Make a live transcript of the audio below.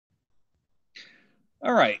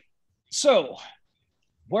All right. So,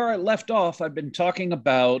 where I left off, I've been talking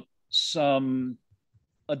about some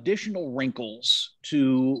additional wrinkles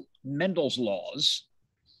to Mendel's laws.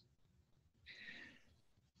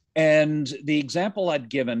 And the example I'd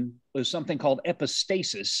given was something called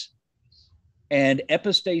epistasis. And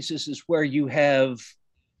epistasis is where you have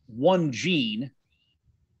one gene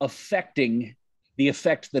affecting the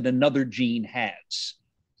effect that another gene has.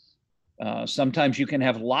 Sometimes you can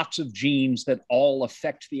have lots of genes that all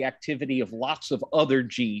affect the activity of lots of other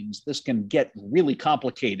genes. This can get really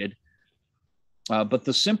complicated. But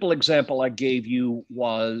the simple example I gave you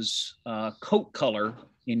was coat color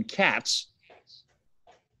in cats.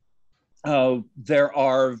 There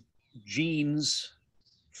are genes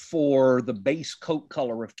for the base coat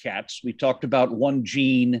color of cats. We talked about one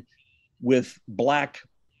gene with black,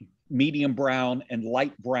 medium brown, and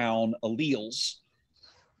light brown alleles.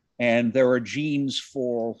 And there are genes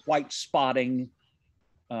for white spotting.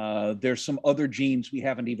 There's some other genes we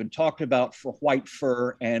haven't even talked about for white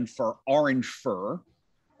fur and for orange fur.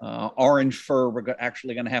 Orange fur, we're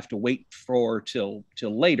actually going to have to wait for till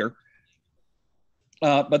later.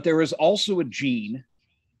 But there is also a gene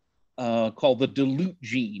called the dilute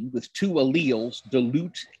gene with two alleles,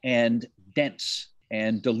 dilute and dense.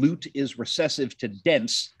 And dilute is recessive to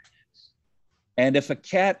dense. And if a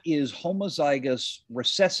cat is homozygous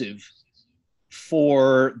recessive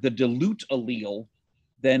for the dilute allele,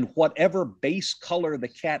 then whatever base color the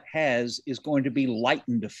cat has is going to be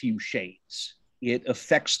lightened a few shades. It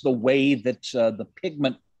affects the way that the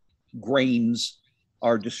pigment grains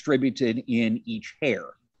are distributed in each hair.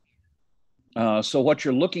 So what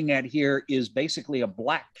you're looking at here is basically a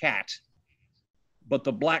black cat, but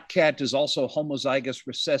the black cat is also homozygous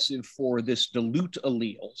recessive for this dilute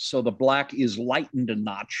allele. So the black is lightened a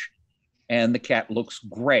notch and the cat looks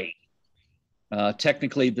gray.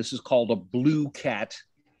 Technically, this is called a blue cat,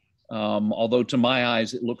 although to my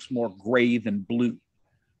eyes, it looks more gray than blue.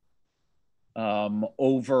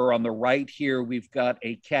 Over on the right here, we've got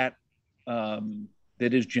a cat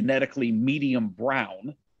that is genetically medium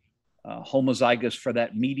brown, homozygous for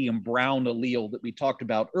that medium brown allele that we talked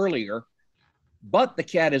about earlier. But the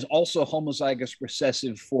cat is also homozygous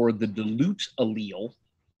recessive for the dilute allele.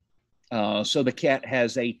 So the cat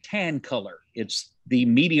has a tan color. It's the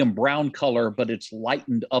medium brown color, but it's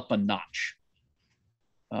lightened up a notch.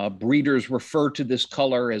 Breeders refer to this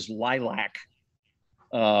color as lilac.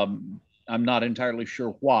 I'm not entirely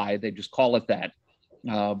sure why. They just call it that.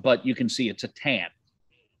 But you can see it's a tan.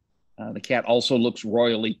 The cat also looks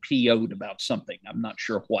royally PO'd about something. I'm not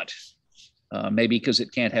sure what. Maybe because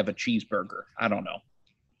it can't have a cheeseburger. I don't know.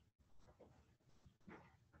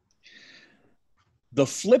 The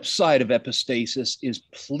flip side of epistasis is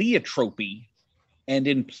pleiotropy. And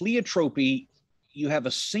in pleiotropy, you have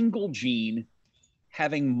a single gene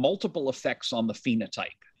having multiple effects on the phenotype.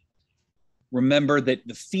 Remember that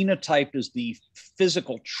the phenotype is the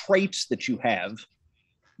physical traits that you have.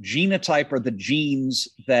 Genotype are the genes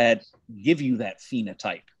that give you that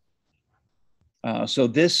phenotype. So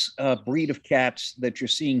this breed of cats that you're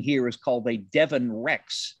seeing here is called a Devon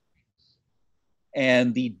Rex.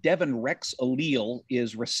 And the Devon Rex allele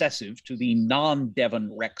is recessive to the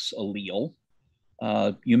non-Devon Rex allele.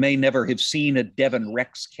 You may never have seen a Devon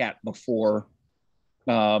Rex cat before.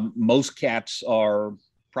 Most cats are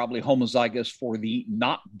probably homozygous for the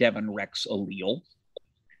not Devon Rex allele.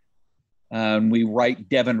 We write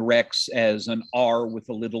Devon Rex as an R with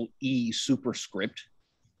a little E superscript.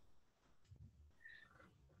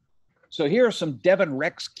 So here are some Devon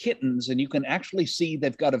Rex kittens, and you can actually see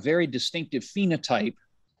they've got a very distinctive phenotype.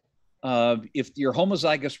 If you're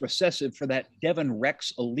homozygous recessive for that Devon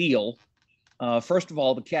Rex allele, first of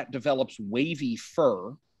all, the cat develops wavy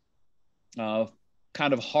fur.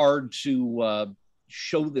 Kind of hard to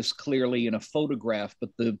show this clearly in a photograph, but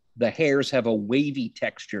the hairs have a wavy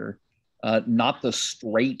texture, not the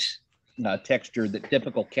straight texture that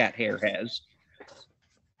typical cat hair has.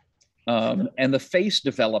 And the face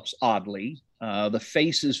develops oddly. The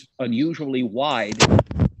face is unusually wide.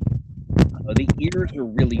 The ears are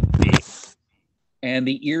really big. And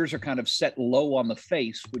the ears are kind of set low on the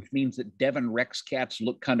face, which means that Devon Rex cats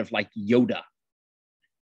look kind of like Yoda.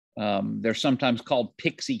 They're sometimes called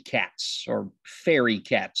pixie cats or fairy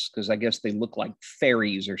cats, because I guess they look like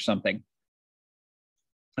fairies or something.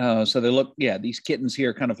 So they look, yeah, these kittens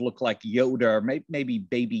here kind of look like Yoda, or maybe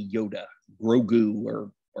baby Yoda, Grogu,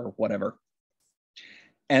 or whatever.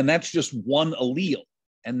 And that's just one allele.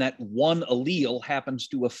 And that one allele happens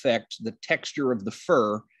to affect the texture of the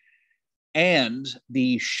fur and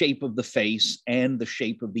the shape of the face and the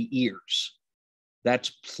shape of the ears.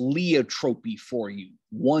 That's pleiotropy for you.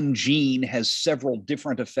 One gene has several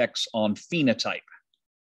different effects on phenotype.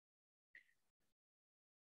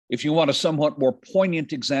 If you want a somewhat more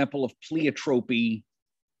poignant example of pleiotropy,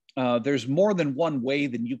 there's more than one way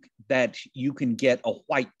that you can get a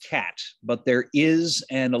white cat, but there is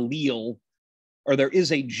an allele, or there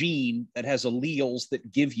is a gene that has alleles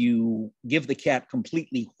that give the cat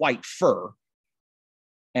completely white fur.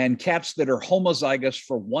 And cats that are homozygous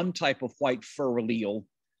for one type of white fur allele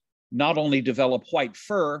not only develop white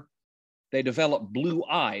fur, they develop blue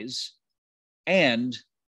eyes, and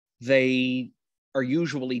they are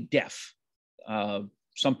usually deaf.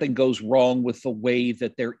 Something goes wrong with the way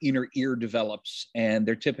that their inner ear develops, and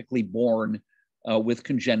they're typically born with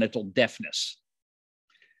congenital deafness.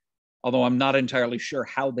 Although I'm not entirely sure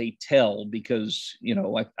how they tell, because,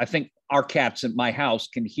 I think our cats at my house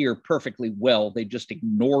can hear perfectly well. They just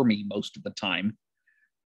ignore me most of the time.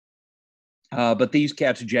 But these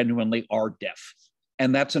cats genuinely are deaf.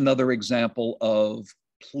 And that's another example of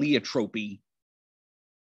pleiotropy.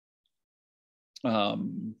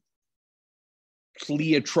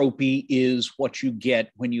 Pleiotropy is what you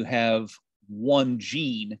get when you have one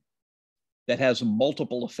gene that has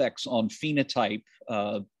multiple effects on phenotype,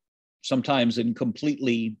 sometimes in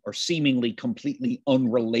completely or seemingly completely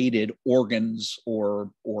unrelated organs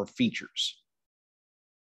or features.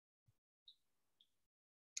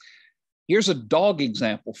 Here's a dog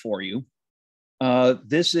example for you. I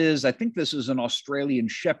think this is an Australian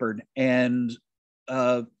Shepherd, and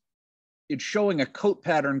it's showing a coat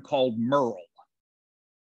pattern called Merle.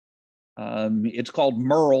 It's called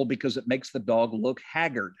Merle because it makes the dog look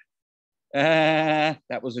haggard.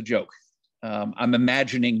 That was a joke. I'm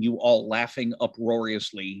imagining you all laughing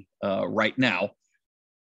uproariously right now.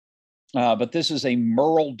 But this is a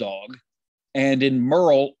Merle dog. And in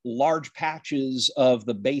Merle, large patches of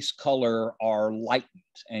the base color are lightened,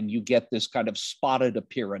 and you get this kind of spotted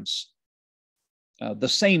appearance. The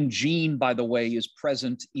same gene, by the way, is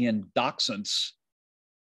present in Dachshunds.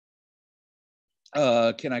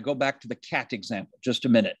 Can I go back to the cat example just a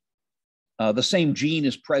minute? The same gene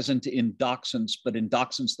is present in Dachshunds, but in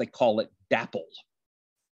Dachshunds they call it dapple.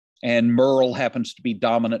 And Merle happens to be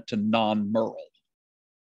dominant to non-Merle.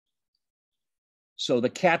 So the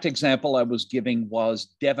cat example I was giving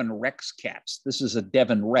was Devon Rex cats. This is a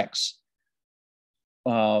Devon Rex.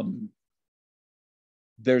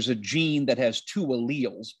 There's a gene that has two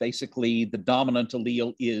alleles. Basically, the dominant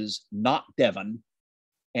allele is not Devon,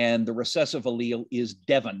 and the recessive allele is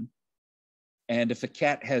Devon. And if a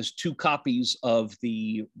cat has two copies of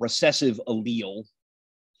the recessive allele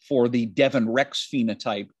for the Devon Rex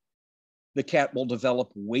phenotype, the cat will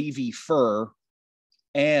develop wavy fur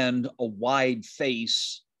and a wide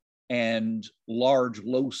face and large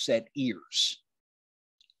low-set ears.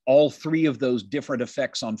 All three of those different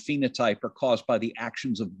effects on phenotype are caused by the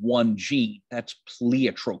actions of one gene. That's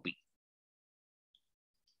pleiotropy.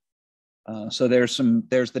 So there's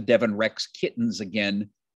the Devon Rex kittens again,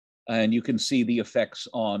 and you can see the effects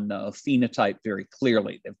on phenotype very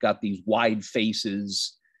clearly. They've got these wide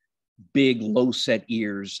faces, big low-set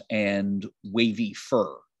ears, and wavy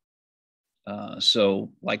fur.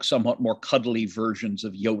 So like somewhat more cuddly versions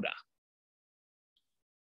of Yoda.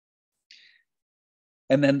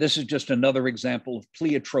 And then this is just another example of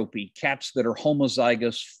pleiotropy. Cats that are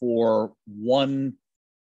homozygous for one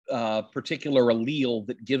particular allele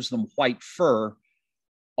that gives them white fur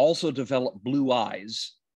also develop blue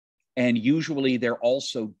eyes, and usually they're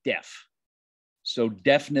also deaf. So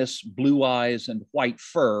deafness, blue eyes, and white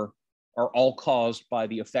fur are all caused by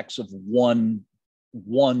the effects of one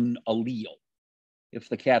allele. If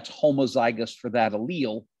the cat's homozygous for that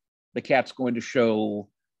allele, the cat's going to show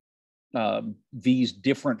these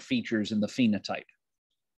different features in the phenotype.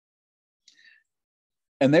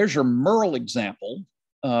 And there's your Merle example.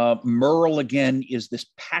 Merle, again, is this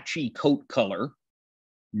patchy coat color.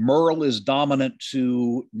 Merle is dominant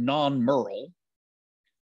to non-Merle.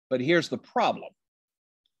 But here's the problem.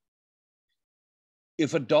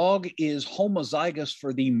 If a dog is homozygous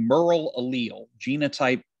for the Merle allele,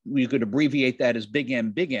 genotype, you could abbreviate that as big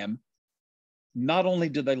M, not only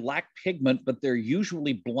do they lack pigment, but they're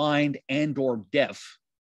usually blind and or deaf.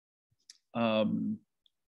 And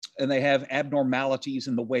they have abnormalities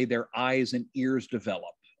in the way their eyes and ears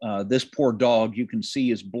develop. This poor dog, you can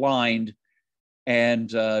see, is blind and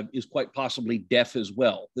is quite possibly deaf as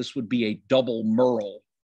well. This would be a double Merle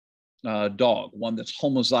dog, one that's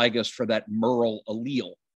homozygous for that Merle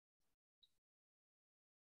allele.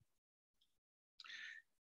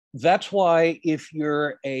 That's why if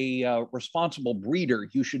you're a responsible breeder,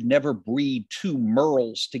 you should never breed two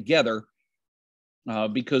Merles together,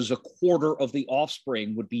 because a quarter of the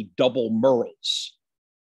offspring would be double merles.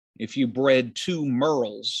 If you bred two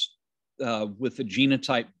merles with the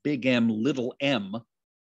genotype big M, little m,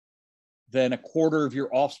 then a quarter of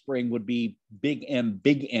your offspring would be big M,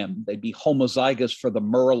 big M. They'd be homozygous for the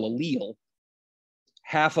merle allele.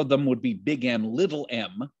 Half of them would be big M, little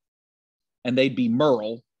m, and they'd be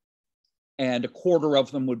merle. And a quarter of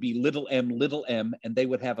them would be little m, and they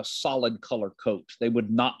would have a solid color coat. They would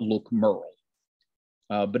not look merle.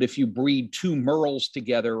 But if you breed two merles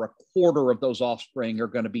together, a quarter of those offspring are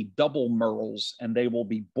going to be double merles, and they will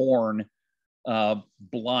be born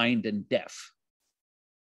blind and deaf.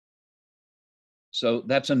 So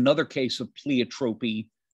that's another case of pleiotropy,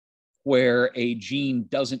 where a gene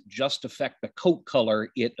doesn't just affect the coat color,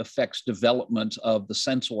 it affects development of the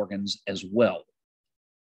sense organs as well.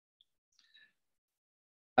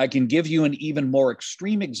 I can give you an even more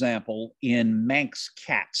extreme example in Manx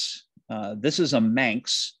cats. This is a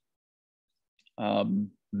Manx.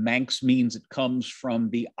 Manx means it comes from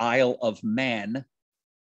the Isle of Man,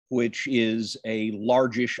 which is a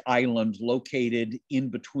largish island located in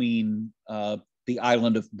between the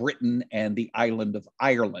island of Britain and the island of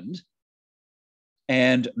Ireland.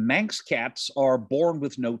 And Manx cats are born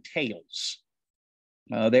with no tails.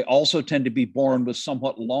 They also tend to be born with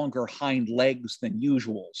somewhat longer hind legs than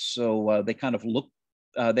usual. So they kind of look,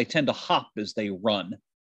 they tend to hop as they run.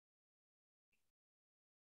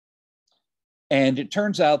 And it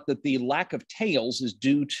turns out that the lack of tails is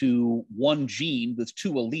due to one gene with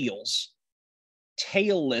two alleles.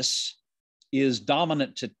 Tailless is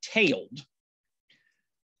dominant to tailed.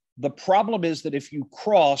 The problem is that if you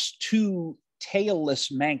cross two tailless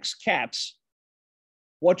Manx cats,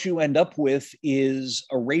 what you end up with is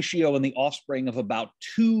a ratio in the offspring of about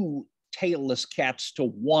 2 tailless cats to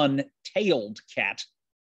 1 tailed cat,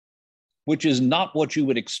 which is not what you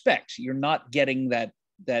would expect. You're not getting that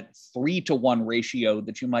 3-to-1 ratio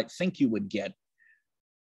that you might think you would get.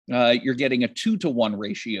 You're getting a 2-to-1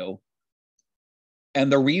 ratio.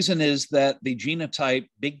 And the reason is that the genotype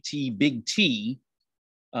big T,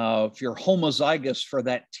 if you're homozygous for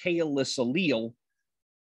that tailless allele,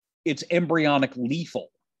 it's embryonic lethal.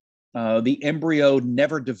 The embryo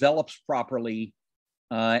never develops properly.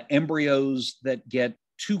 Embryos that get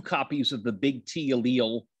 2 copies of the big T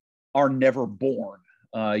allele are never born.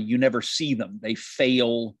 You never see them. They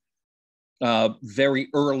fail very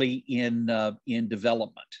early in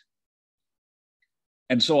development.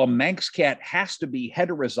 And so a Manx cat has to be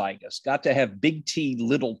heterozygous, got to have big T,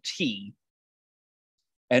 little t.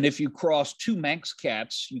 And if you cross 2 Manx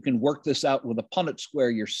cats, you can work this out with a Punnett square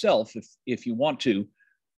yourself if you want to.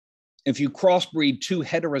 If you crossbreed 2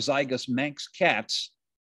 heterozygous Manx cats,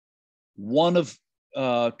 one of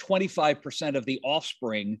 25% of the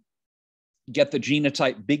offspring get the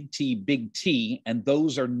genotype big T, and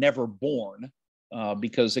those are never born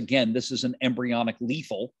because, again, this is an embryonic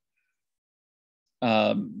lethal.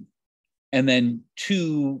 And then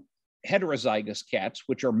 2 heterozygous cats,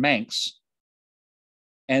 which are Manx,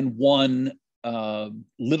 and 1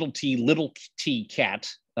 little t cat,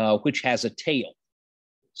 which has a tail.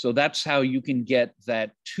 So that's how you can get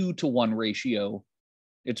that 2-to-1 ratio.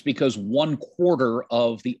 It's because 1/4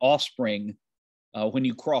 of the offspring, when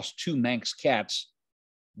you cross 2 Manx cats,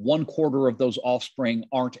 1/4 of those offspring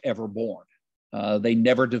aren't ever born. They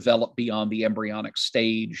never develop beyond the embryonic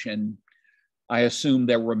stage. And I assume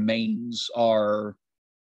their remains are,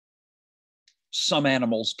 some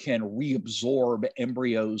animals can reabsorb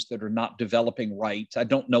embryos that are not developing right. I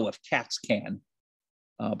don't know if cats can,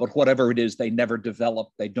 but whatever it is, they never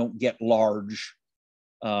develop. They don't get large.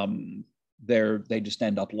 They just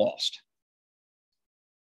end up lost.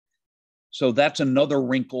 So that's another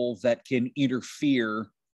wrinkle that can interfere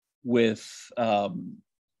with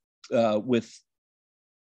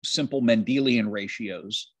simple Mendelian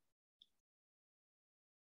ratios.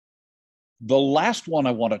 The last one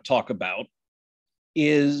I want to talk about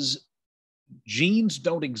is genes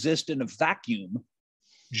don't exist in a vacuum.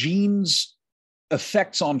 Genes'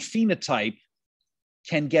 effects on phenotype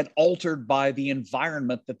can get altered by the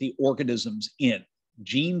environment that the organism's in.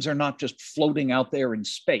 Genes are not just floating out there in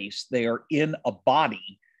space, they are in a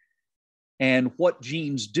body. And what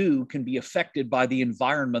genes do can be affected by the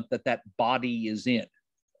environment that that body is in.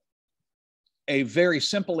 A very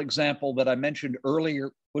simple example that I mentioned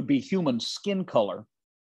earlier would be human skin color.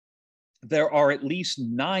 There are at least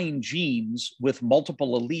 9 genes with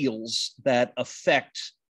multiple alleles that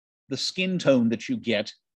affect the skin tone that you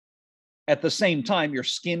get. At the same time, your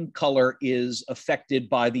skin color is affected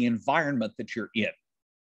by the environment that you're in.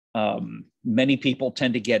 Many people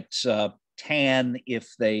tend to get tan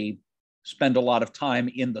if they spend a lot of time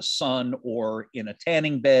in the sun or in a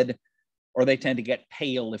tanning bed, or they tend to get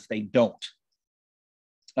pale if they don't.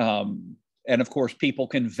 And of course, people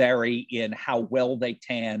can vary in how well they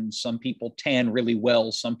tan. Some people tan really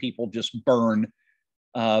well. Some people just burn.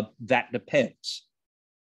 That depends.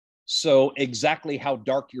 So exactly how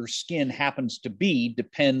dark your skin happens to be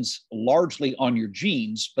depends largely on your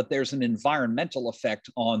genes, but there's an environmental effect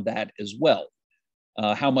on that as well.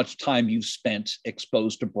 How much time you've spent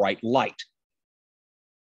exposed to bright light.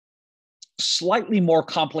 Slightly more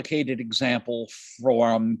complicated example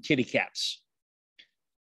from kitty cats.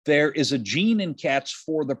 There is a gene in cats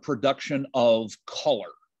for the production of color,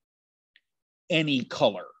 any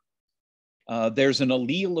color. There's an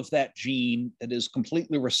allele of that gene that is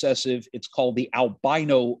completely recessive. It's called the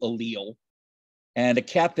albino allele. And a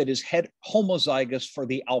cat that is homozygous for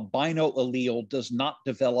the albino allele does not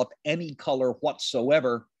develop any color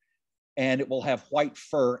whatsoever, and it will have white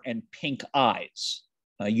fur and pink eyes.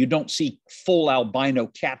 You don't see full albino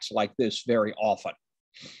cats like this very often.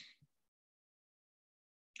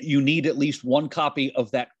 You need at least one copy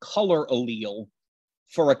of that color allele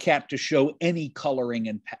for a cat to show any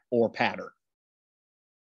coloring or pattern.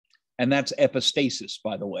 And that's epistasis,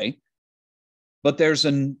 by the way. But there's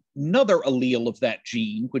another allele of that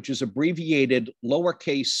gene, which is abbreviated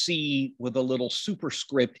lowercase c with a little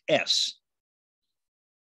superscript s.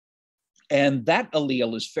 And that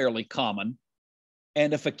allele is fairly common.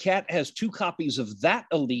 And if a cat has two copies of that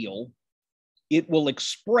allele, it will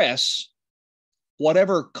express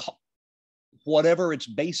whatever its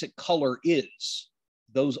basic color is,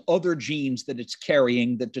 those other genes that it's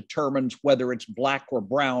carrying that determines whether it's black or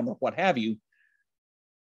brown or what have you,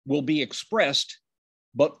 will be expressed,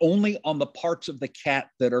 but only on the parts of the cat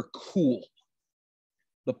that are cool.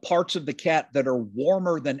 The parts of the cat that are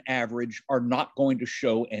warmer than average are not going to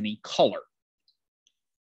show any color.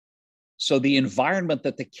 So the environment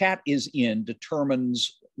that the cat is in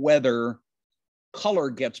determines whether color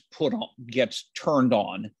gets turned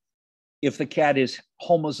on if the cat is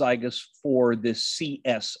homozygous for this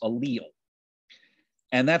CS allele.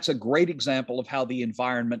 And that's a great example of how the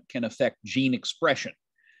environment can affect gene expression.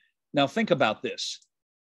 Now think about this.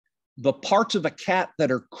 The parts of a cat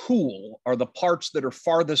that are cool are the parts that are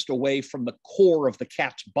farthest away from the core of the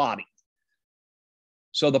cat's body.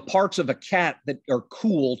 So the parts of a cat that are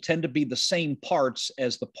cool tend to be the same parts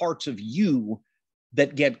as the parts of you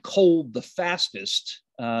that get cold the fastest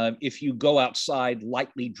if you go outside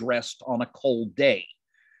lightly dressed on a cold day.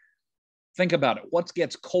 Think about it. What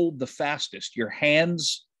gets cold the fastest? Your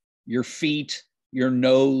hands, your feet, your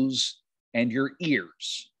nose, and your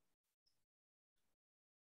ears.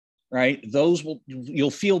 Right?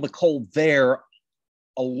 You'll feel the cold there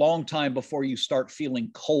a long time before you start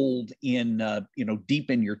feeling cold in,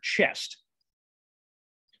 deep in your chest.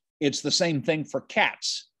 It's the same thing for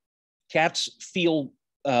cats. Cats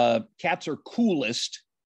are coolest,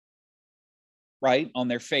 right, on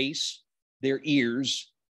their face, their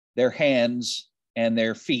ears, their hands, and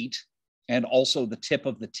their feet, and also the tip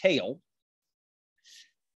of the tail.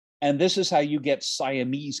 And this is how you get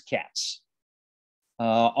Siamese cats.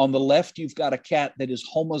 On the left, you've got a cat that is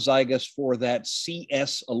homozygous for that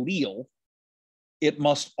CS allele. It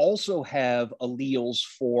must also have alleles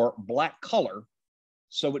for black color.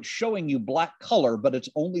 So it's showing you black color, but it's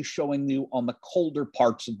only showing you on the colder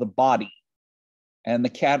parts of the body. And the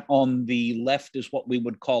cat on the left is what we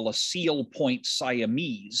would call a seal point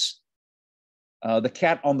Siamese. The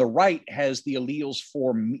cat on the right has the alleles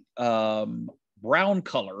for brown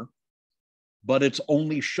color, but it's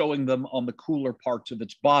only showing them on the cooler parts of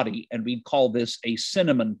its body. And we'd call this a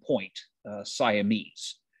cinnamon point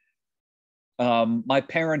Siamese. My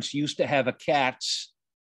parents used to have a cat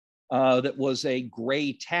that was a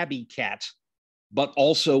gray tabby cat, but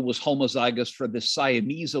also was homozygous for the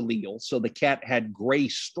Siamese allele. So the cat had gray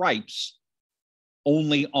stripes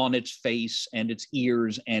only on its face and its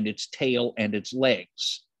ears and its tail and its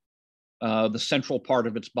legs. The central part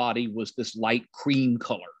of its body was this light cream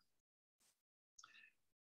color.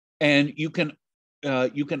 And you can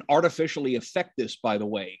artificially affect this, by the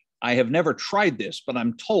way. I have never tried this, but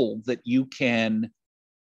I'm told that you can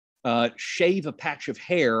shave a patch of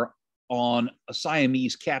hair on a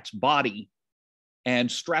Siamese cat's body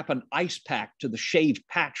and strap an ice pack to the shaved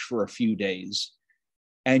patch for a few days.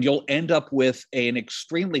 And you'll end up with an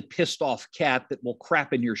extremely pissed off cat that will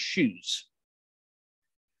crap in your shoes.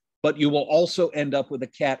 But you will also end up with a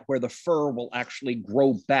cat where the fur will actually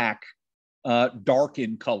grow back dark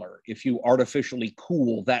in color if you artificially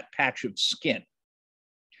cool that patch of skin.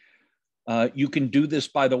 You can do this,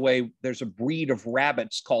 by the way. There's a breed of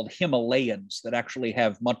rabbits called Himalayans that actually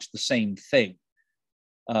have much the same thing.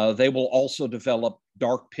 They will also develop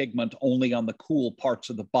dark pigment only on the cool parts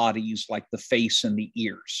of the bodies, like the face and the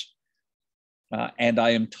ears. And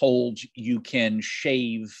I am told you can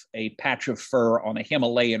shave a patch of fur on a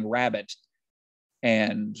Himalayan rabbit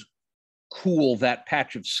and cool that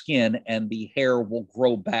patch of skin, and the hair will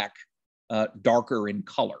grow back darker in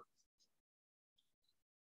color.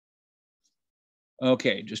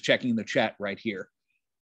 Okay, just checking the chat right here.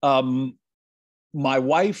 My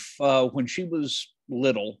wife, when she was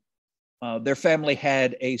little, their family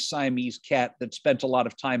had a Siamese cat that spent a lot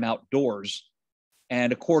of time outdoors.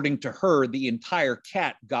 And according to her, the entire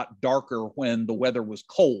cat got darker when the weather was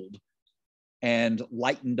cold and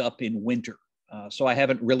lightened up in winter. So I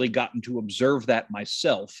haven't really gotten to observe that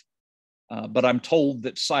myself. But I'm told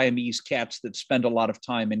that Siamese cats that spend a lot of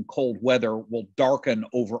time in cold weather will darken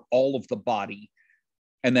over all of the body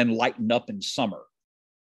and then lighten up in summer.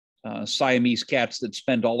 Siamese cats that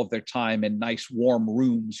spend all of their time in nice warm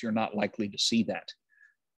rooms, you're not likely to see that.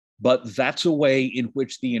 But that's a way in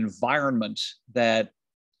which the environment that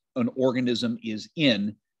an organism is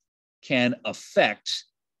in can affect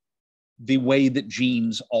the way that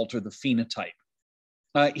genes alter the phenotype.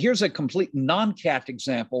 Here's a complete non-cat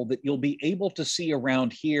example that you'll be able to see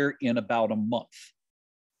around here in about a month.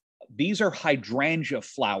 These are hydrangea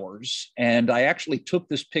flowers, and I actually took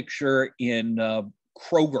this picture in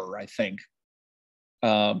Kroger, I think,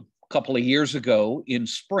 a couple of years ago in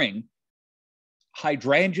spring.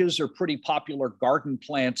 Hydrangeas are pretty popular garden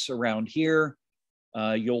plants around here.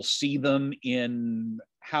 You'll see them in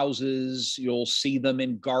houses. You'll see them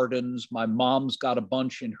in gardens. My mom's got a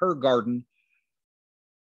bunch in her garden.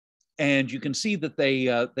 And you can see that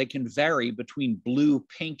they can vary between blue,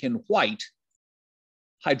 pink, and white.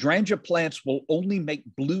 Hydrangea plants will only make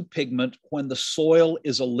blue pigment when the soil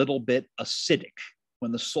is a little bit acidic,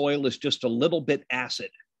 when the soil is just a little bit acid.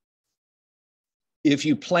 If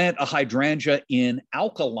you plant a hydrangea in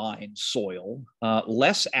alkaline soil,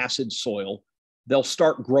 less acid soil, they'll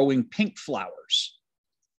start growing pink flowers.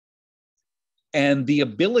 And the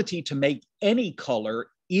ability to make any color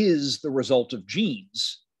is the result of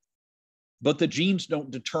genes, but the genes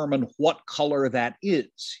don't determine what color that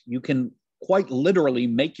is. You can quite literally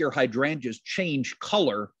make your hydrangeas change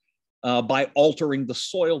color by altering the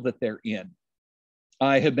soil that they're in.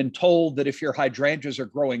 I have been told that if your hydrangeas are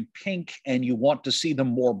growing pink and you want to see them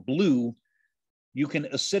more blue, you can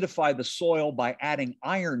acidify the soil by adding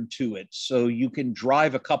iron to it. So you can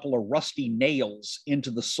drive a couple of rusty nails into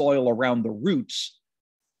the soil around the roots,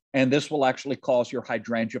 and this will actually cause your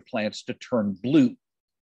hydrangea plants to turn blue.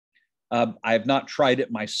 I have not tried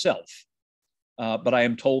it myself, but I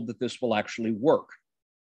am told that this will actually work.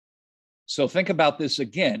 So think about this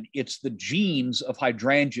again. It's the genes of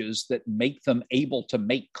hydrangeas that make them able to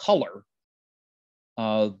make color.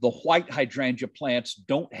 The white hydrangea plants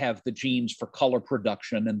don't have the genes for color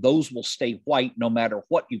production, and those will stay white no matter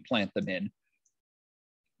what you plant them in.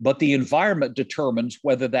 But the environment determines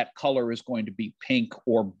whether that color is going to be pink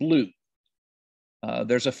or blue.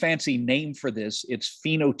 There's a fancy name for this. It's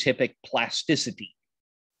phenotypic plasticity.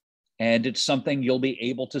 And it's something you'll be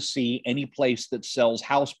able to see any place that sells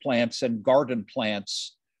houseplants and garden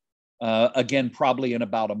plants, again, probably in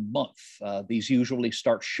about a month. These usually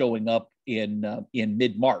start showing up in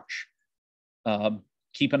mid-March.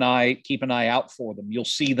 Keep an eye out for them. You'll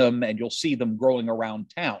see them, and you'll see them growing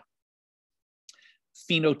around town.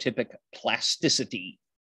 Phenotypic plasticity.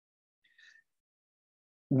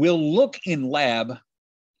 We'll look in lab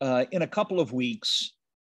in a couple of weeks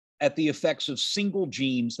at the effects of single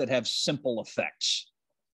genes that have simple effects.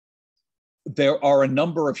 There are a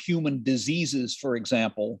number of human diseases, for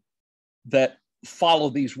example, that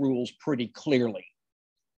follow these rules pretty clearly.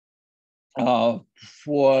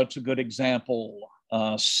 What's a good example?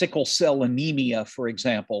 Sickle cell anemia, for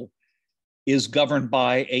example, is governed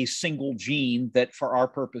by a single gene that, for our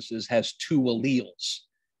purposes, has two alleles.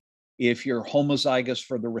 If you're homozygous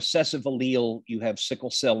for the recessive allele, you have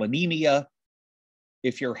sickle cell anemia.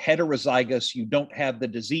 If you're heterozygous, you don't have the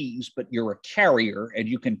disease, but you're a carrier and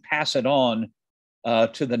you can pass it on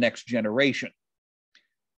to the next generation.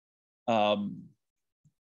 What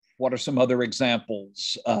are some other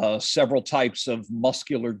examples? Several types of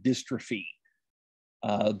muscular dystrophy,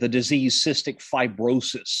 the disease cystic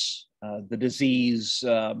fibrosis, the disease,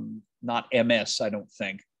 not MS, I don't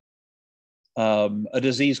think, a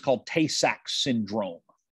disease called Tay-Sachs syndrome.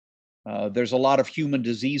 There's a lot of human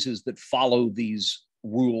diseases that follow these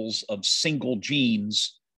rules of single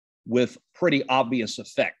genes with pretty obvious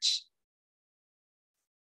effects.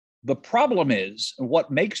 The problem is, and what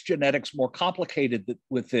makes genetics more complicated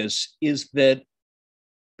with this, is that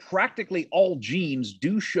practically all genes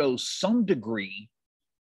do show some degree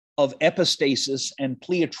of epistasis and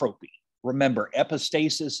pleiotropy. Remember,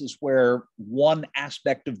 epistasis is where one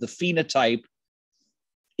aspect of the phenotype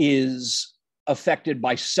is affected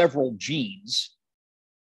by several genes.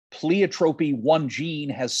 Pleiotropy, one gene,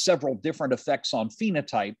 has several different effects on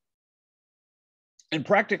phenotype. And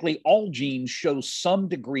practically all genes show some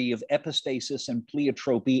degree of epistasis and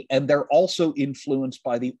pleiotropy, and they're also influenced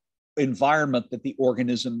by the environment that the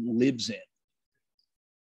organism lives in.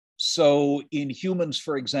 So in humans,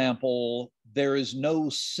 for example, there is no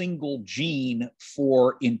single gene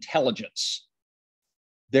for intelligence.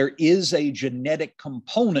 There is a genetic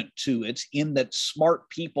component to it in that smart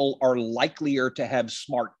people are likelier to have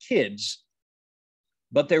smart kids,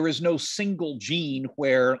 but there is no single gene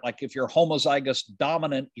where, like, if you're homozygous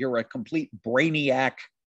dominant, you're a complete brainiac.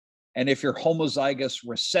 And if you're homozygous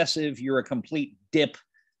recessive, you're a complete dip.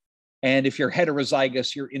 And if you're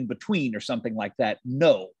heterozygous, you're in between or something like that.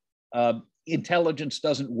 No, intelligence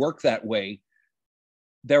doesn't work that way.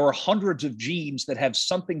 There are hundreds of genes that have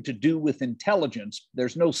something to do with intelligence.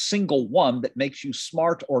 There's no single one that makes you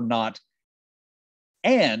smart or not.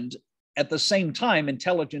 And at the same time,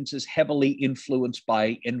 intelligence is heavily influenced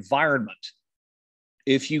by environment.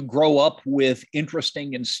 If you grow up with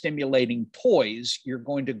interesting and stimulating toys, you're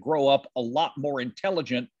going to grow up a lot more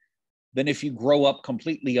intelligent than if you grow up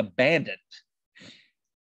completely abandoned,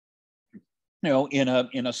 in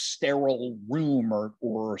a sterile room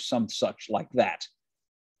or some such like that.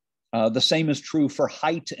 The same is true for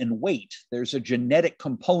height and weight. There's a genetic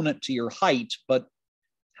component to your height, but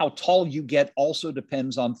how tall you get also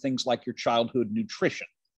depends on things like your childhood nutrition.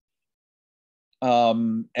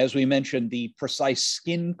 As we mentioned, the precise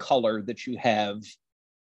skin color that you have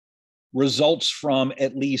results from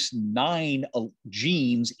at least 9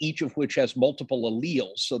 genes, each of which has multiple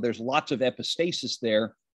alleles. So there's lots of epistasis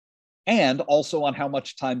there, and also on how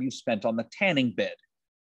much time you spent on the tanning bed.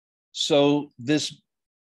 So this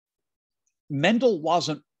Mendel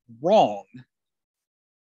wasn't wrong,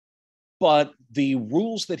 but the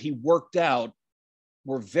rules that he worked out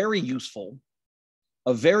were very useful,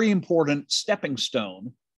 a very important stepping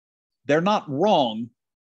stone. They're not wrong,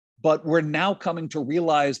 but we're now coming to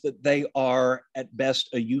realize that they are at best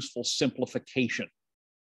a useful simplification.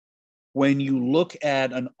 When you look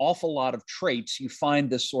at an awful lot of traits, you find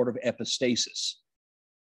this sort of epistasis,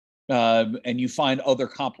 and you find other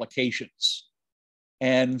complications.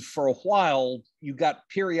 And for a while, you got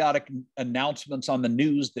periodic announcements on the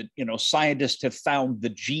news that, scientists have found the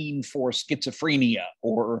gene for schizophrenia,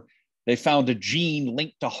 or they found a gene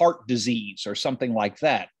linked to heart disease or something like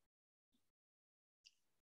that.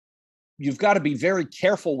 You've got to be very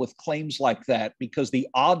careful with claims like that, because the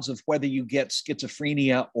odds of whether you get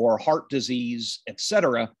schizophrenia or heart disease,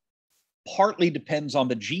 etc., partly depends on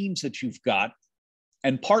the genes that you've got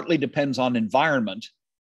and partly depends on environment,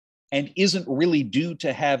 and isn't really due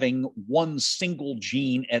to having one single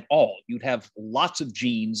gene at all. You'd have lots of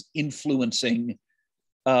genes influencing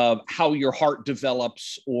how your heart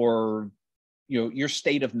develops, or your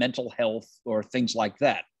state of mental health, or things like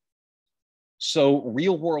that. So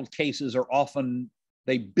real world cases are often,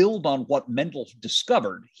 they build on what Mendel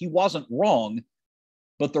discovered. He wasn't wrong,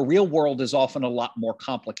 but the real world is often a lot more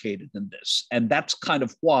complicated than this. And that's kind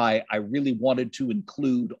of why I really wanted to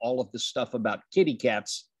include all of this stuff about kitty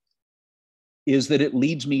cats, is that it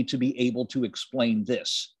leads me to be able to explain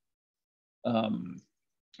this,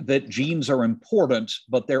 that genes are important,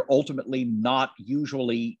 but they're ultimately not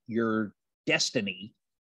usually your destiny.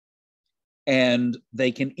 And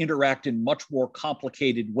they can interact in much more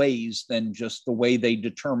complicated ways than just the way they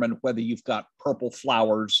determine whether you've got purple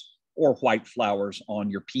flowers or white flowers on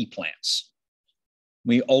your pea plants.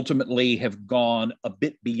 We ultimately have gone a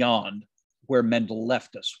bit beyond where Mendel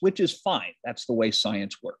left us, which is fine. That's the way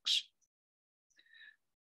science works.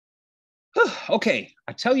 Okay,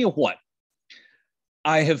 I tell you what,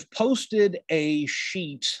 I have posted a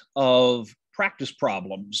sheet of practice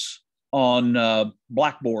problems on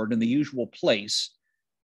Blackboard in the usual place,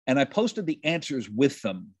 and I posted the answers with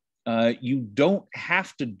them. You don't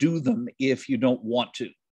have to do them if you don't want to,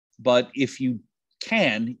 but if you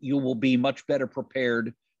can, you will be much better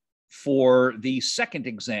prepared for the second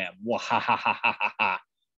exam,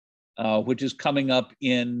 which is coming up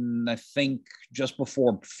in, I think, just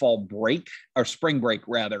before fall break, or spring break,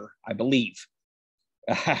 rather, I believe.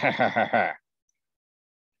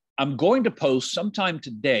 I'm going to post sometime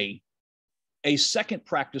today a second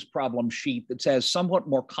practice problem sheet that has somewhat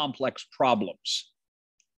more complex problems.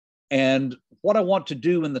 And what I want to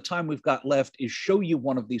do in the time we've got left is show you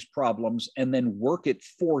one of these problems and then work it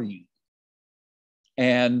for you.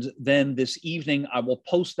 And then this evening, I will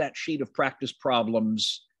post that sheet of practice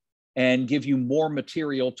problems and give you more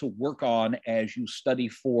material to work on as you study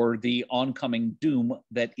for the oncoming doom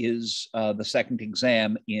that is the second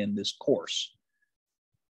exam in this course.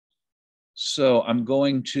 So I'm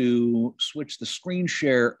going to switch the screen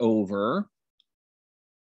share over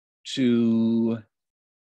to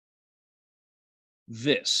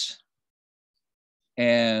this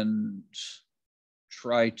and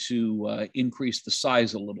try to increase the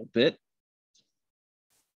size a little bit.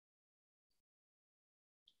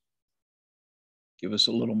 Give us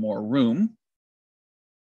a little more room.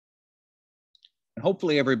 And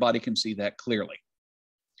hopefully everybody can see that clearly.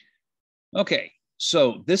 Okay,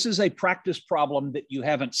 so this is a practice problem that you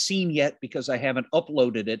haven't seen yet because I haven't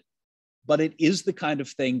uploaded it, but it is the kind of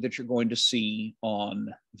thing that you're going to see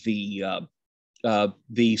on the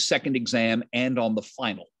second exam and on the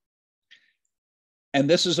final. And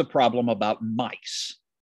this is a problem about mice.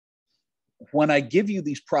 When I give you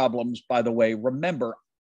these problems, by the way, remember,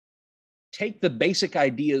 take the basic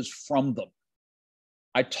ideas from them.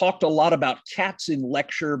 I talked a lot about cats in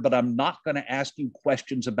lecture, but I'm not going to ask you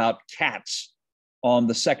questions about cats on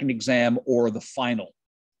the second exam or the final.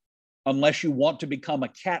 Unless you want to become a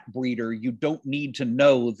cat breeder, you don't need to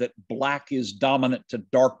know that black is dominant to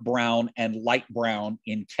dark brown and light brown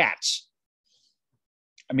in cats.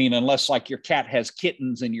 I mean, unless like your cat has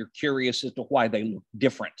kittens and you're curious as to why they look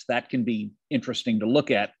different. That can be interesting to look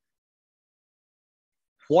at.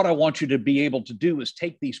 What I want you to be able to do is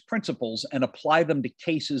take these principles and apply them to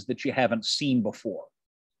cases that you haven't seen before.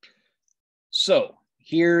 So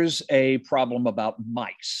here's a problem about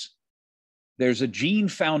mice. There's a gene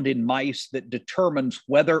found in mice that determines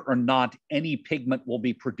whether or not any pigment will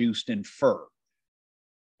be produced in fur.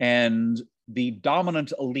 And the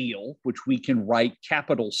dominant allele, which we can write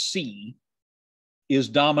capital C, is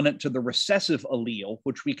dominant to the recessive allele,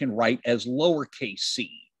 which we can write as lowercase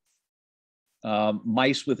c.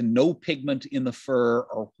 Mice with no pigment in the fur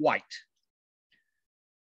are white.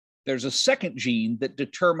 There's a second gene that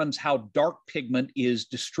determines how dark pigment is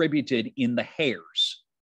distributed in the hairs.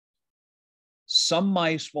 Some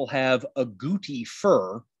mice will have agouti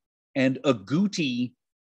fur, and agouti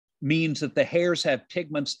means that the hairs have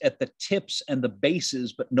pigments at the tips and the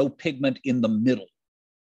bases, but no pigment in the middle.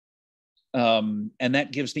 And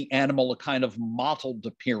that gives the animal a kind of mottled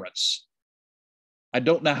appearance. I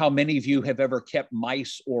don't know how many of you have ever kept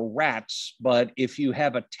mice or rats, but if you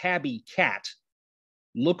have a tabby cat,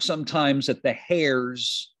 look sometimes at the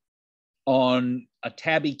hairs on a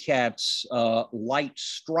tabby cat's light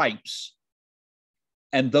stripes,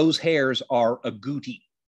 and those hairs are agouti.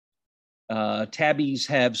 Tabbies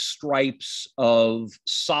have stripes of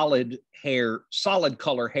solid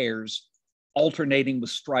color hairs alternating with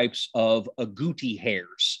stripes of agouti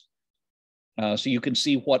hairs. So you can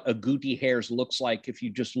see what agouti hairs looks like if you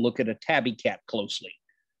just look at a tabby cat closely,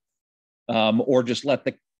 or just let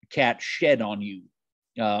the cat shed on you,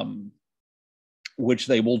 which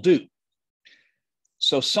they will do.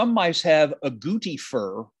 So some mice have agouti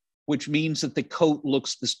fur, which means that the coat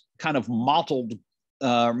looks this kind of mottled,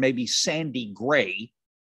 maybe sandy gray.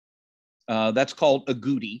 That's called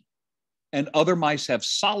agouti. And other mice have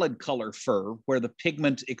solid color fur, where the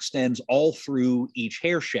pigment extends all through each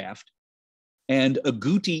hair shaft. And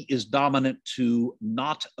agouti is dominant to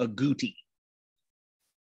not agouti.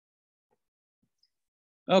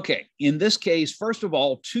 Okay, in this case, first of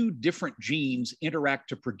all, two different genes interact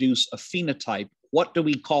to produce a phenotype. What do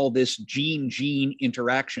we call this gene-gene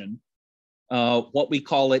interaction? What we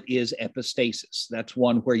call it is epistasis. That's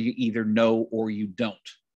one where you either know or you don't.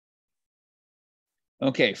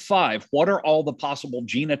 Okay, 5, what are all the possible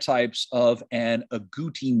genotypes of an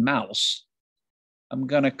agouti mouse? I'm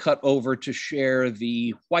going to cut over to share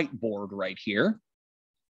the whiteboard right here.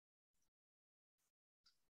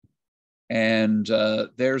 And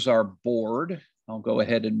there's our board. I'll go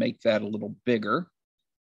ahead and make that a little bigger.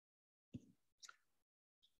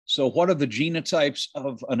 So what are the genotypes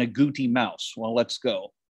of an agouti mouse? Well, let's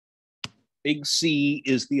go. Big C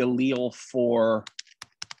is the allele for,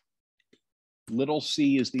 little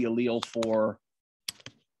c is the allele for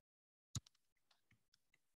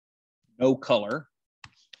no color.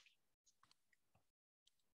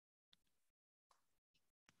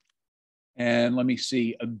 And let me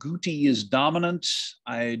see, agouti is dominant,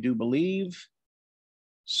 I do believe.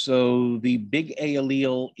 So the big A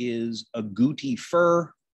allele is agouti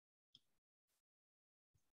fur.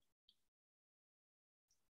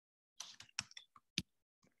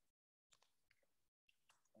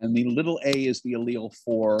 And the little a is the allele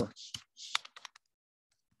for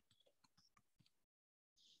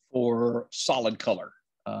solid color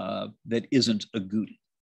that isn't agouti.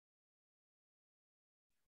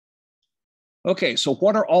 Okay, so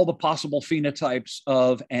what are all the possible phenotypes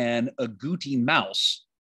of an agouti mouse?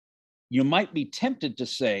 You might be tempted to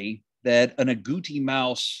say that an agouti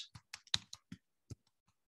mouse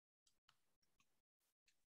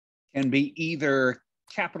can be either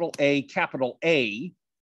capital A,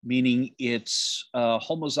 meaning it's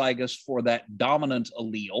homozygous for that dominant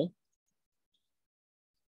allele,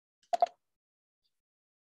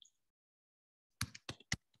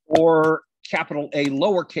 or capital A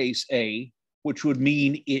lowercase a, which would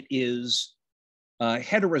mean it is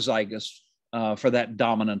heterozygous for that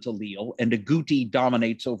dominant allele, and agouti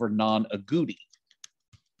dominates over non-agouti.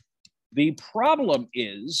 The problem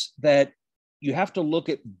is that you have to look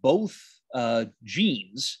at both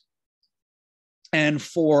genes, and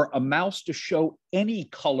for a mouse to show any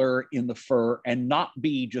color in the fur and not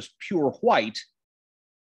be just pure white,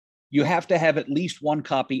 you have to have at least one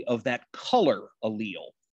copy of that color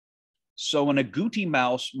allele. So an agouti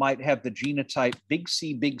mouse might have the genotype big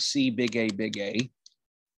C, big C, big A, big A,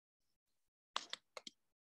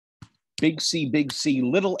 big C,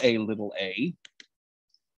 little a,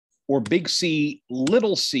 or big C,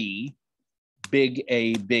 little c, big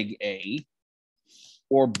A,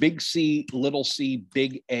 or big C, little c,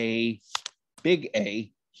 big A,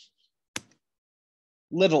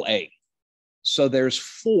 little a. So there's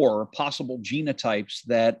 4 possible genotypes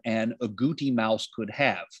that an agouti mouse could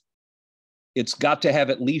have. It's got to have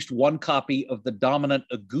at least one copy of the dominant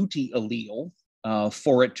agouti allele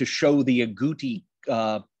for it to show the agouti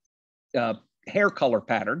hair color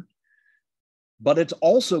pattern. But it's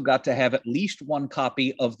also got to have at least one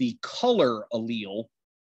copy of the color allele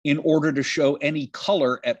in order to show any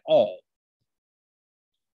color at all.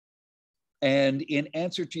 And in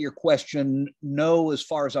answer to your question, no, as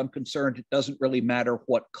far as I'm concerned, it doesn't really matter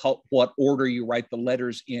what order you write the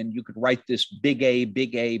letters in. You could write this big A,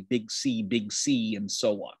 big C, and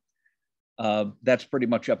so on. That's pretty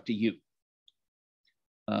much up to you.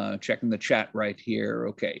 Checking the chat right here.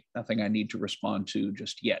 Okay, nothing I need to respond to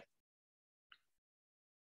just yet.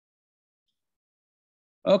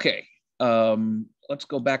 Okay, let's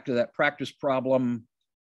go back to that practice problem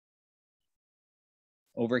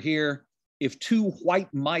over here. If 2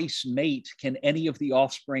 white mice mate, can any of the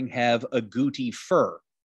offspring have agouti fur?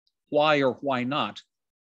 Why or why not?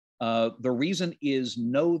 The reason is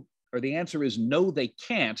no, or the answer is no, they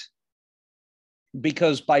can't,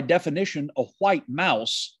 because by definition, a white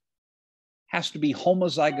mouse has to be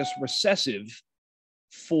homozygous recessive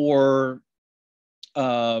for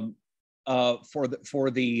the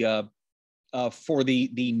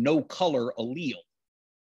no color allele.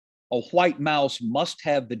 A white mouse must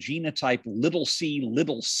have the genotype little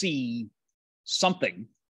c something.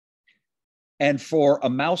 And for a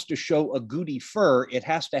mouse to show agouti fur, it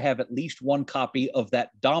has to have at least one copy of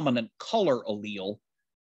that dominant color allele.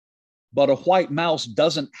 But a white mouse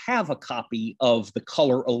doesn't have a copy of the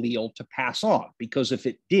color allele to pass on, because if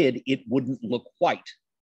it did, it wouldn't look white.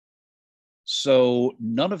 So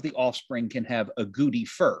none of the offspring can have agouti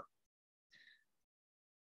fur.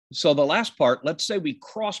 So the last part, let's say we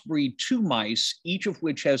crossbreed 2 mice, each of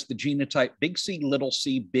which has the genotype big C,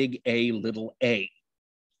 big A, little a.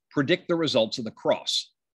 Predict the results of the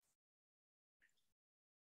cross.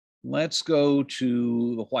 Let's go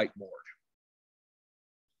to the whiteboard.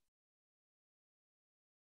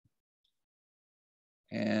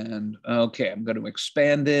 And okay, I'm going to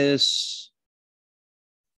expand this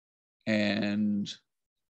and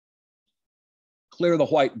clear the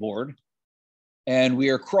whiteboard. And we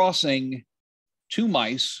are crossing 2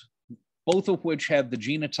 mice, both of which have the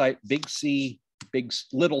genotype big C,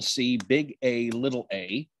 big A, little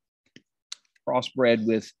a, crossbred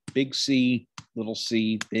with big C,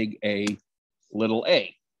 big A, little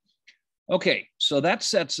a. Okay, so that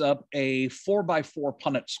sets up a 4x4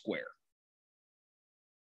 Punnett square.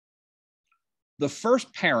 The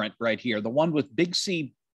first parent right here, the one with big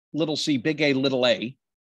C, big A, little a,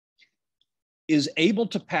 is able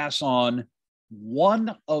to pass on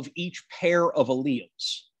one of each pair of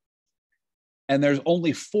alleles. And there's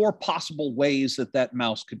only 4 possible ways that that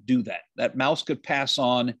mouse could do that. That mouse could pass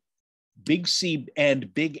on big C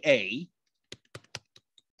and big A,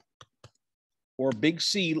 or big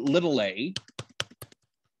C, little a,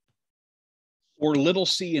 or little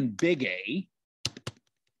c and big A,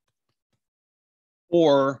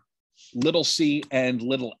 or little c and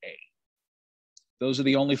little a. Those are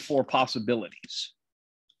the only 4 possibilities.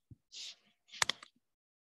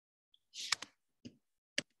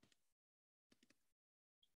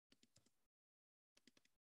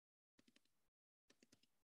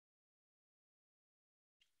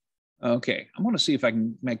 Okay, I'm going to see if I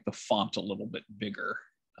can make the font a little bit bigger,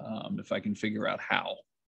 if I can figure out how.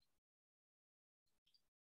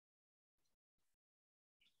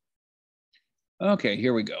 Okay,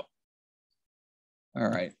 here we go. All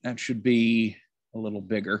right, that should be a little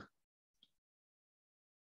bigger.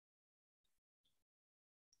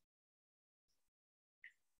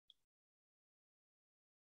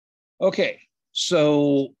 Okay,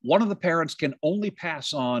 so one of the parents can only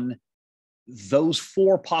pass on those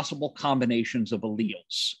four possible combinations of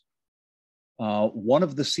alleles. One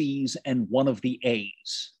of the C's and one of the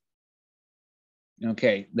A's.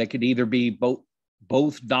 Okay, they could either be both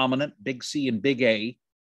dominant, big C and big A,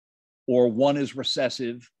 or one is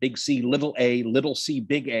recessive, big C, little c,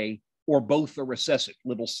 big A, or both are recessive,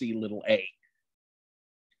 little c, little a.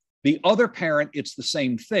 The other parent, it's the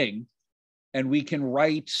same thing, and we can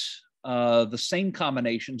write the same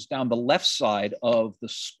combinations down the left side of the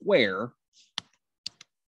square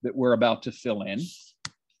that we're about to fill in.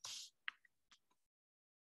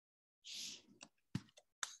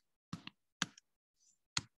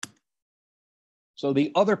 So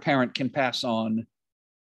the other parent can pass on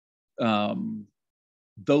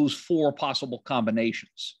those four possible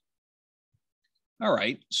combinations. All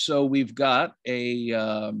right, so we've got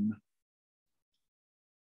a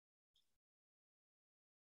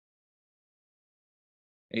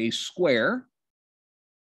square,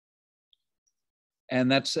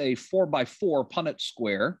 and that's a 4x4 Punnett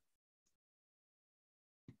square.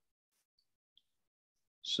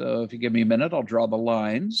 So if you give me a minute, I'll draw the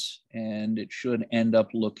lines, and it should end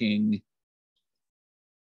up looking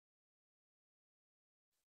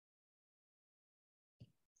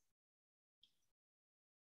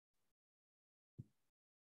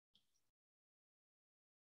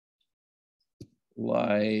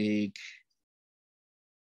like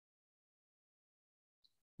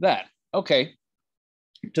that. Okay.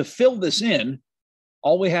 To fill this in,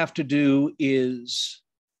 all we have to do is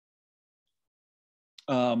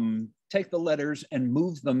take the letters and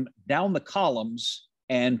move them down the columns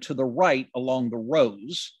and to the right along the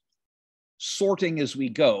rows, sorting as we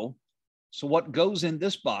go. So what goes in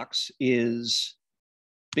this box is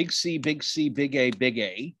big C, big C, big A, big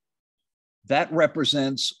A. That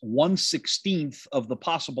represents 1/16 of the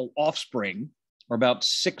possible offspring, or about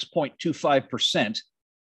 6.25%,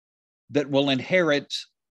 that will inherit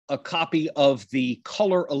a copy of the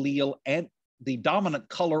color allele and the dominant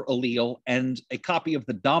color allele and a copy of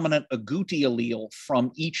the dominant agouti allele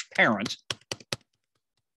from each parent.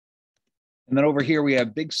 And then over here we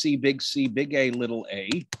have big C, big C, big A, little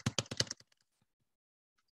a.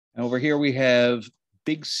 And over here we have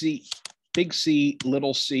big C,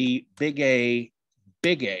 little c, big A,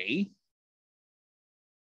 big A.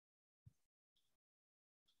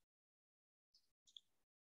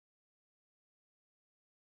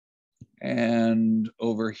 And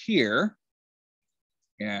over here,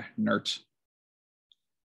 yeah, nerds.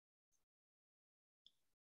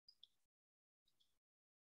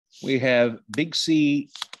 We have big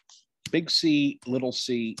C, little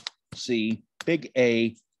c, big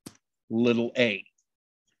A, little a.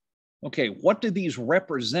 Okay, what do these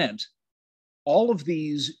represent? All of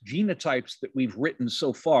these genotypes that we've written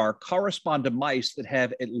so far correspond to mice that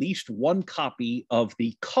have at least one copy of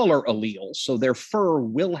the color allele, so their fur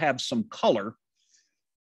will have some color,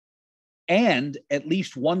 and at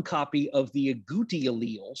least one copy of the agouti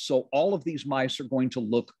allele, so all of these mice are going to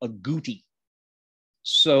look agouti.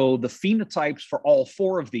 So the phenotypes for all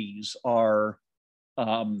four of these are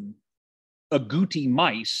agouti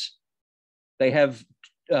mice. They have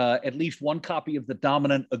at least one copy of the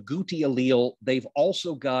dominant agouti allele. They've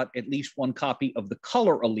also got at least one copy of the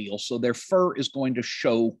color allele, so their fur is going to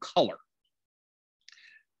show color.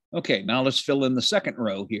 Okay, now let's fill in the second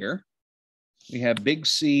row here. We have big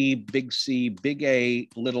C, big A,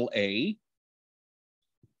 little a.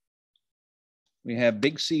 We have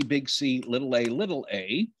big C, little a, little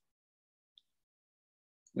a.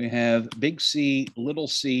 We have big C,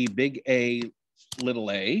 big A, little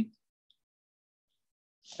a.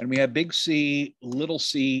 And we have big C, little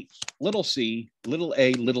c, little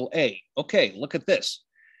a, little a. Okay, look at this.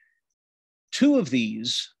 Two of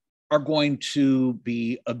these are going to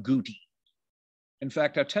be agouti. In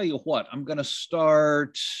fact, I'll tell you what, I'm going to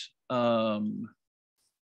start I'll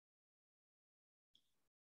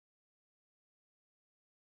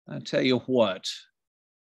tell you what.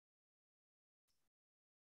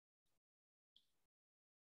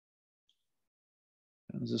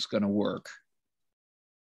 How's this going to work?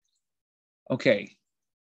 Okay.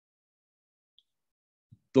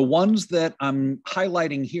 The ones that I'm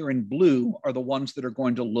highlighting here in blue are the ones that are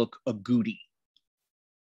going to look agouti.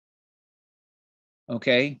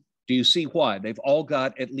 Okay. Do you see why? They've all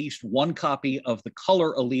got at least one copy of the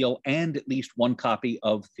color allele and at least one copy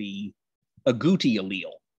of the agouti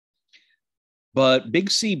allele. But big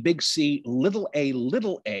C, little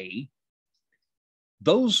a,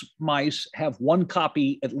 those mice have one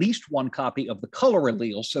copy, at least one copy of the color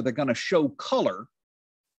allele, so they're going to show color,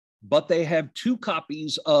 but they have two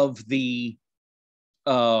copies of the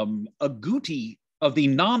agouti, of the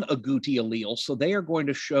non-agouti allele, so they are going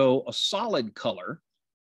to show a solid color.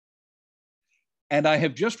 And I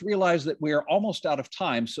have just realized that we are almost out of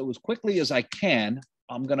time, so as quickly as I can,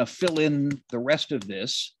 I'm going to fill in the rest of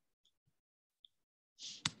this.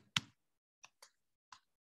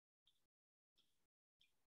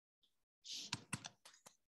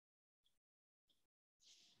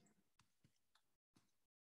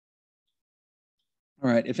 All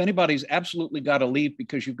right, if anybody's absolutely got to leave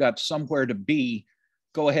because you've got somewhere to be,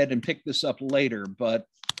 go ahead and pick this up later, but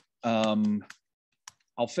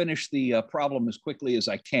I'll finish the problem as quickly as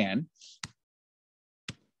I can.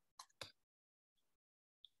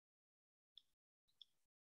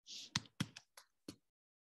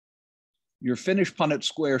 Your finished Punnett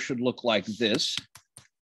square should look like this.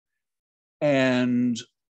 And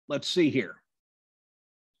let's see here.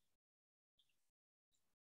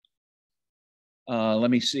 Let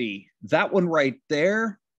me see. That one right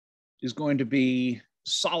there is going to be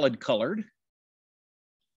solid colored.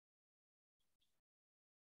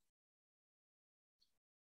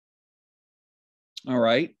 All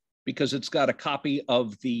right, because it's got a copy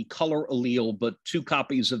of the color allele, but two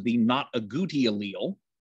copies of the not agouti allele.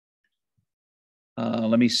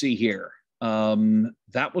 Let me see here.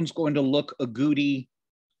 That one's going to look agouti.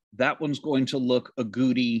 That one's going to look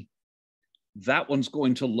agouti. That one's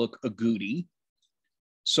going to look agouti.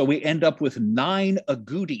 So we end up with 9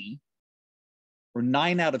 agouti, or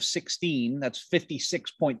 9 out of 16. That's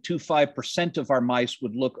 56.25% of our mice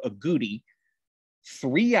would look agouti.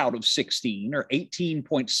 3 out of 16, or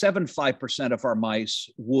 18.75% of our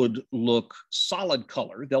mice would look solid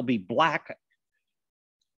color. They'll be black.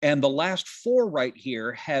 And the last 4 right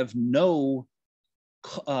here have no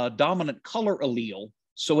dominant color allele.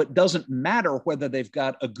 So it doesn't matter whether they've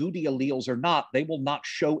got agouti alleles or not. They will not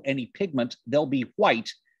show any pigment. They'll be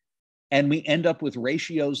white. And we end up with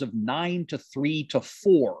ratios of 9 to 3 to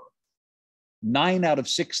 4. 9 out of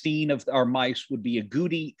 16 of our mice would be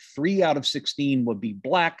agouti. 3 out of 16 would be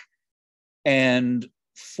black. And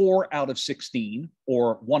 4 out of 16,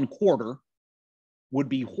 or 1/4, would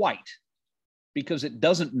be white. Because it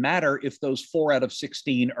doesn't matter if those 4 out of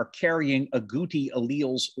 16 are carrying agouti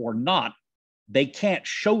alleles or not. They can't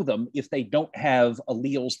show them if they don't have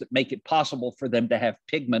alleles that make it possible for them to have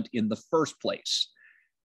pigment in the first place.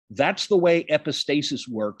 That's the way epistasis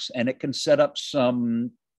works, and it can set up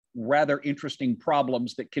some rather interesting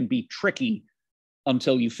problems that can be tricky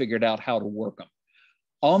until you figured out how to work them.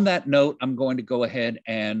 On that note, I'm going to go ahead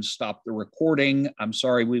and stop the recording. I'm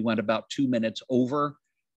sorry we went about 2 minutes over,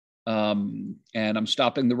 and I'm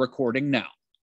stopping the recording now.